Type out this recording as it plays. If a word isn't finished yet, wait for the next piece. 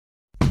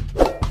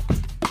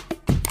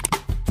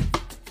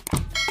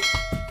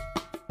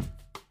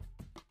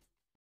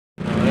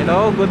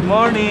Hello, good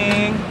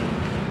morning.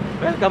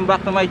 Welcome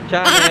back to my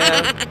channel.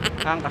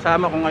 Ang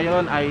kasama ko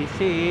ngayon ay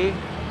si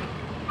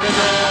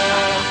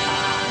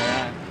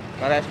ayan.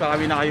 Parehas pa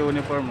kami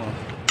naka-uniform mo.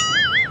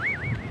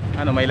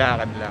 Ano, may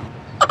lakad lang.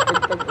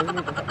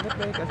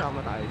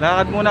 Kasama tayo.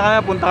 Lakad muna kaya,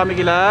 punta kami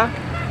kila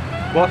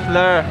Boss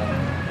LHER.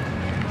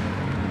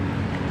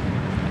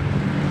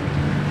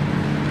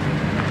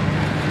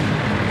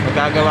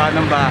 Magagawa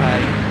ng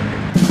bahay.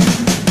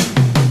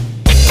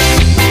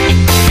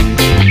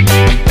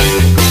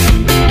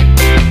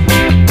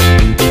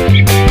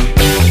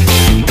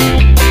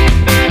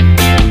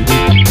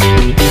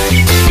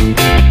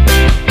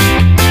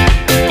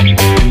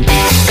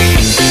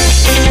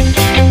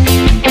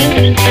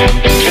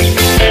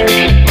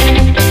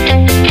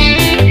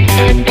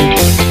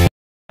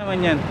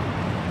 Yan.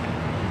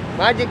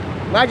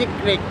 Magic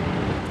trick.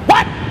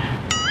 What?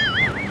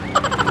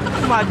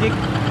 Magic.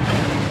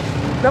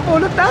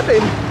 Napulot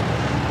natin.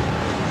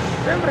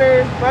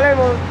 Siyempre, malay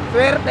mo,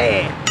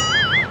 swerte.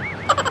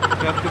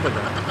 Swerte ba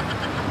dyan?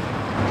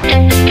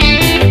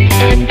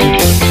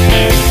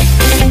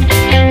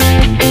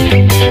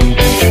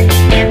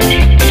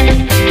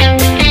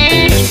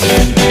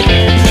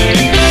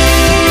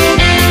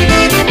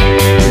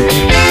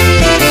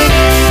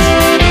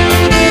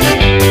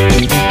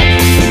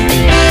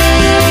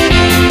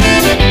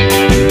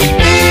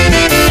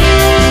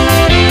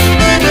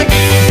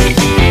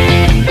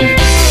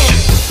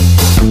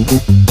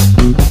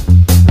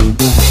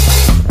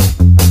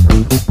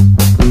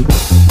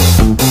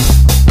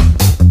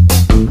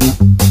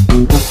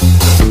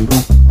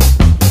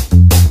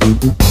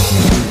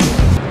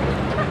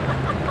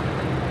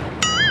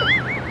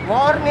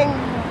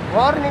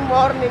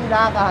 Morning,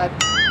 lakad.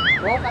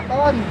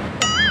 WOKATON.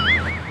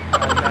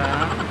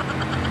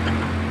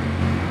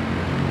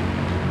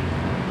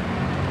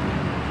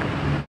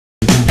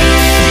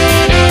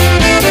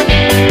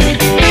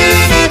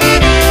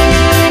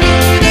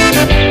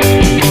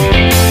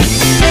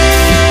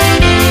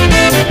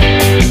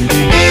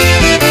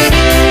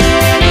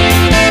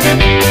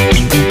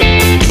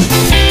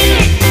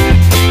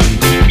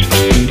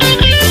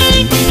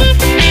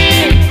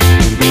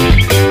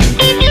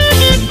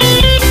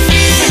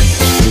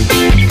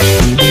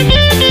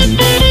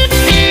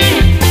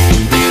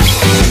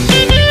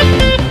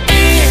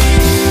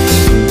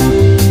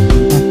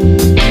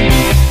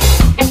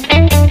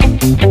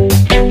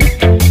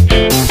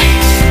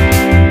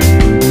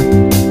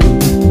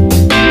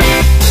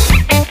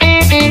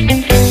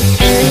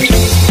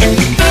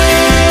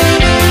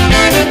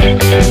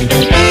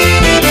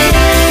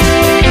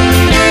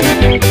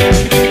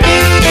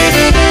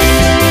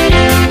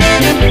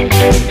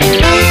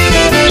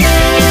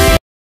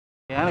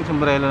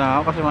 Nagsambrelo na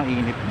ako kasi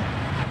mainit na.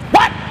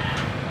 What?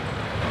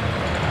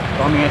 Ito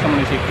kami ngayon sa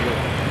munisipyo.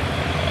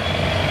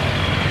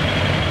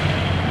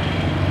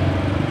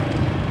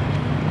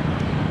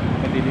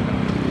 Madilim.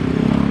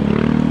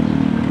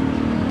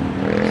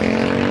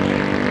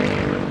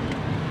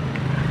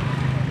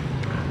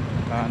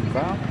 Saan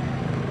ba?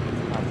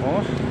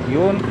 Tapos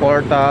yun,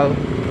 Portal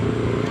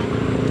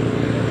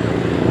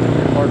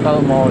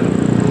Mall.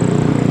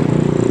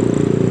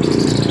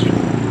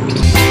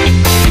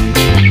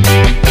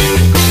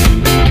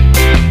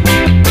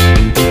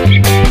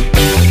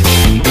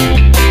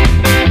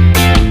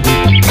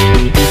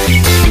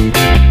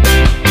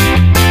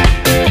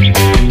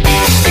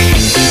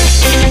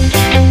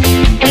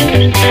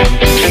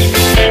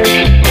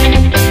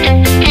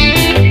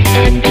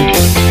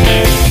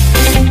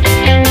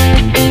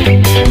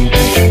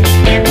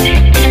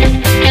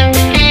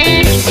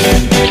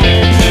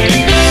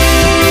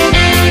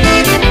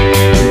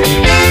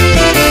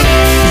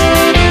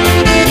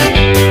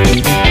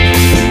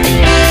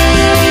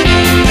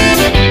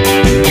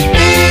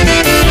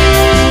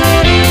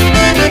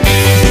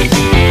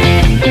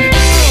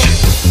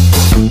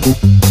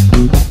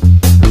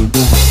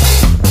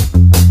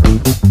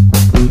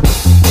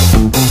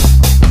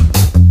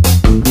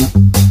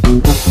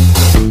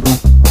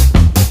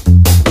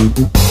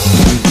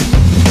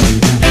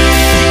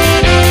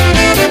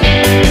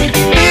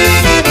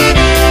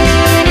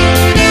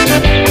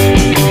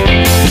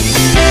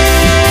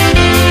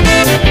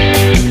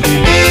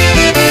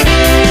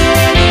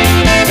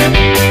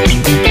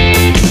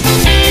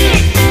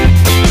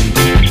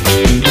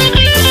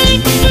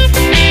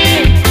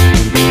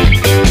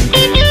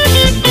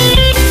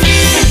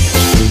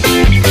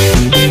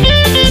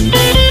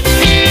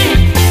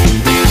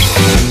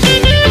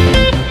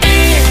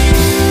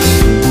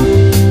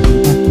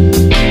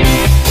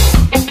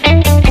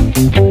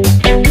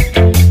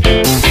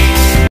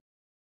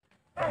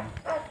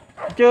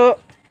 Cuk.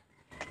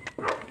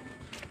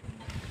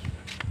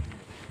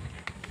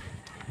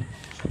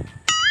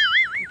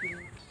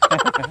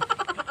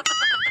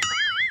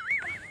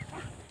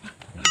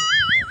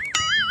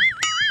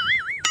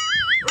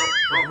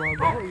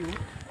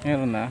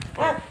 Meron na.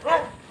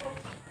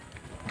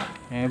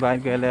 Bahay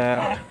ko LHER.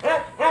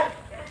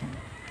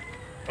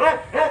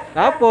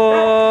 Tapo.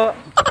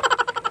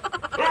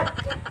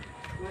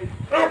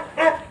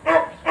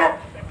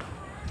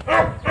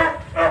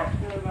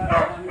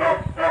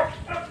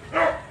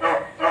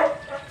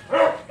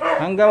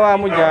 gawa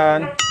mo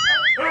dyan?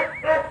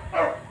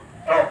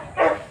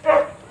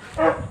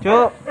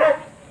 Chu!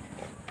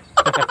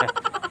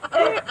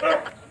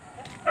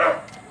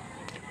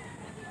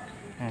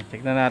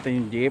 Check na natin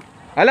yung jeep.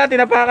 Ala,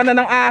 tinapakan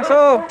na ng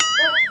aso!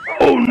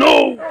 Oh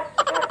no!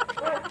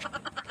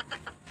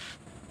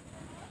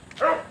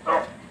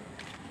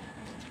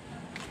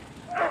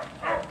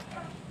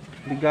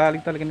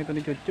 Galing talaga nito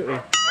ni Chucho eh.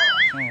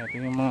 Ito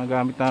yung mga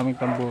gamit naming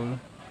tambol.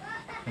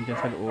 Nandiyan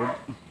sa loob.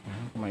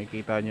 Kung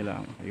makikita nyo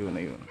lang. Ayun,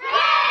 ayun.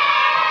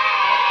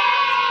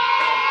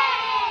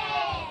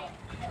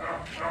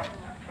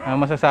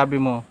 Ano masasabi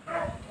mo?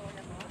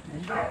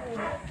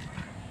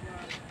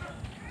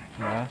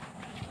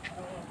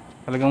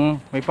 Talagang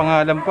may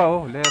pangalan pa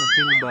oh. LHER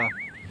Silva.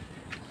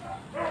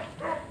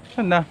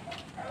 Saan na?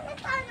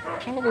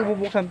 Ano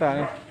bubuksan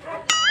tayo?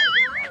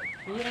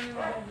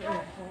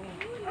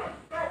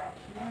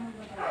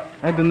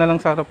 Ay, doon na lang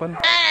sa harapan.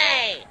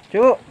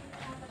 Chu!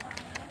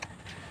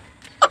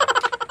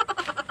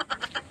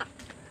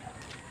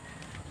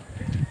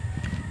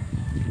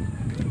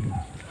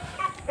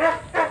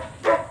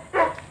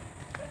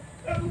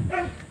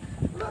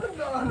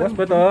 Boss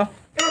ba to?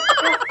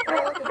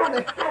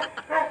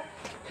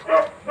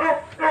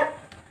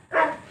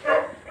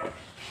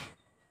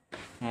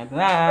 Ito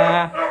na.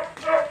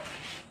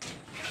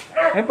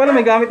 Ayun pala,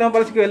 may gamit naman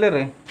pala si LHER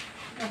eh.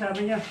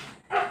 Sabi niya.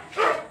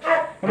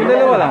 Kami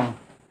dalawa lang.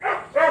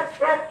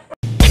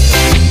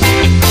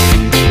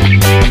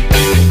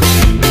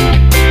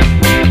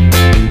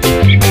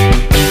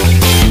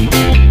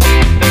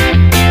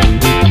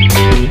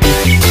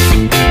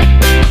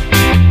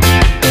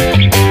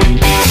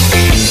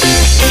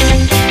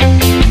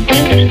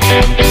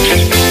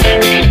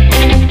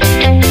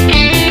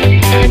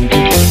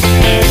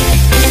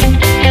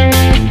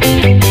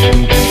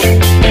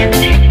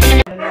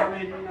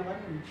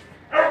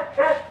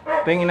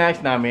 Ito yung inayos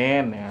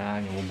namin.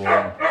 Ayan, yung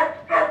bubong.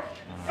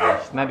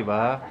 Ayos na, di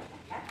ba?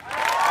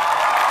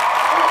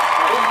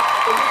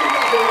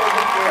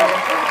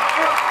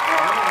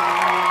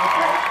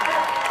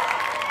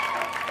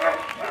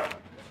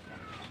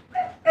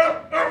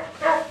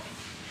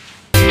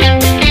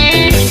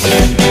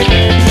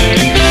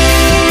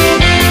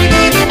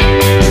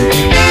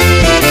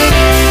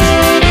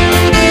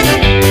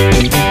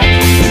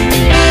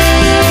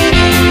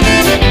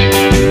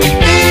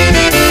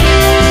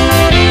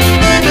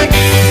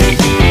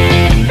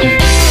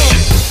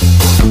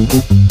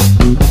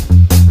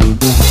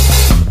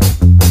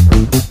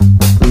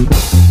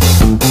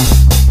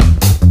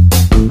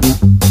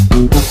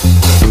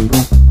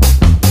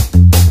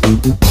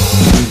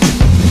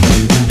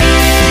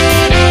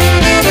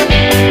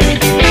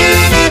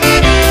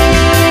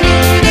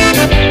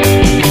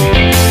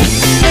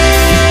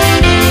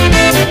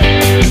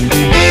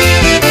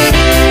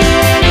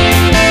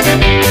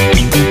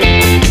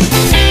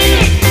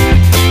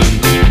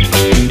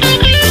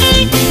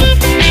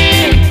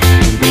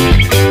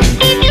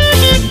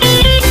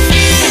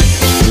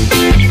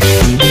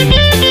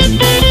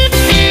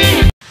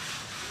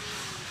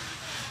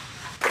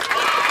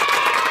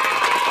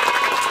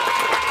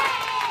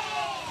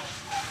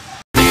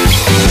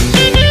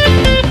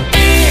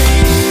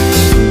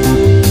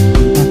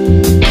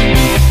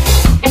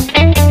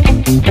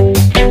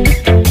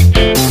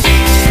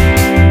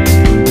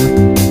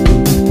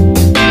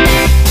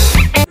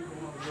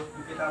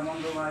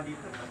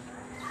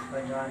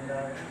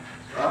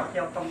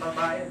 Yung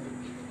pambabayan.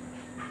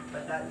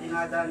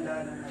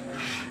 Dinadaan-daan na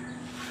naman.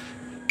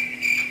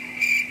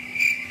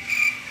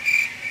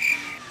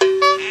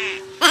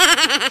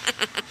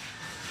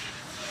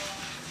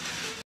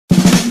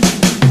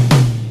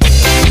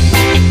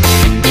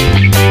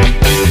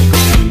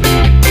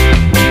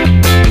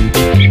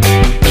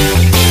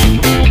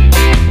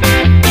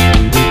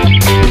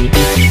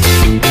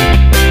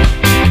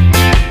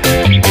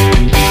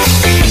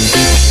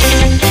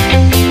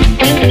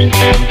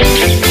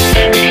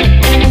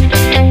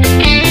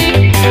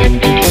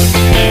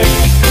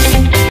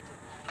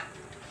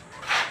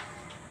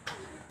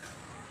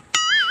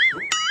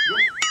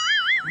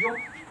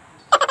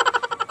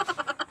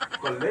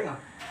 Galing ah.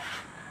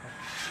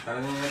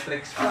 Talagang may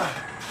tricks pa.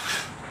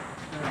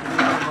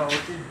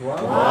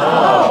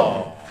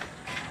 Wow!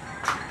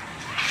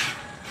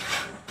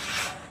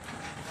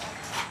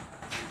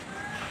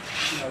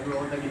 Bago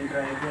ako naging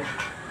driver.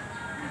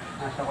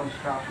 Nasa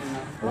construction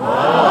na.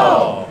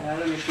 Wow! Kaya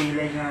lang, may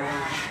pilay nga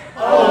lang.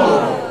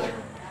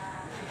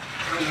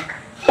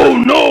 Oh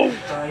no!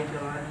 Kahit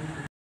naman.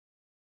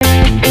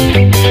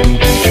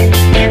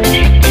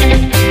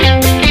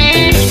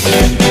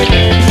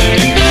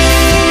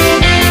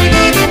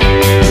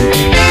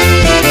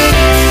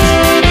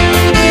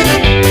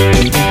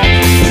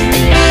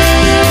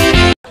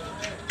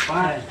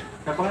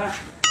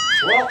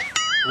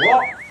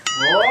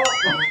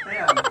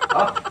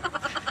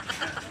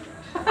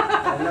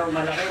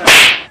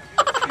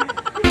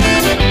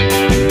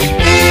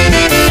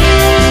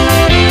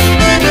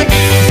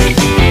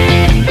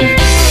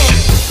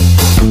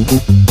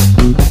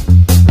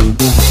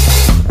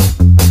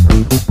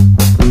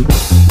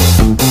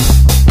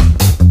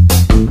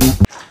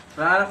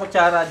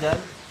 kutsara dyan.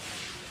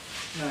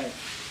 Right.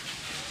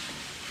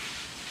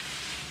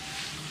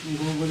 Ang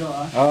gugulo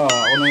ah. Oo,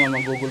 ako naman,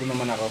 magugulo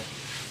naman ako.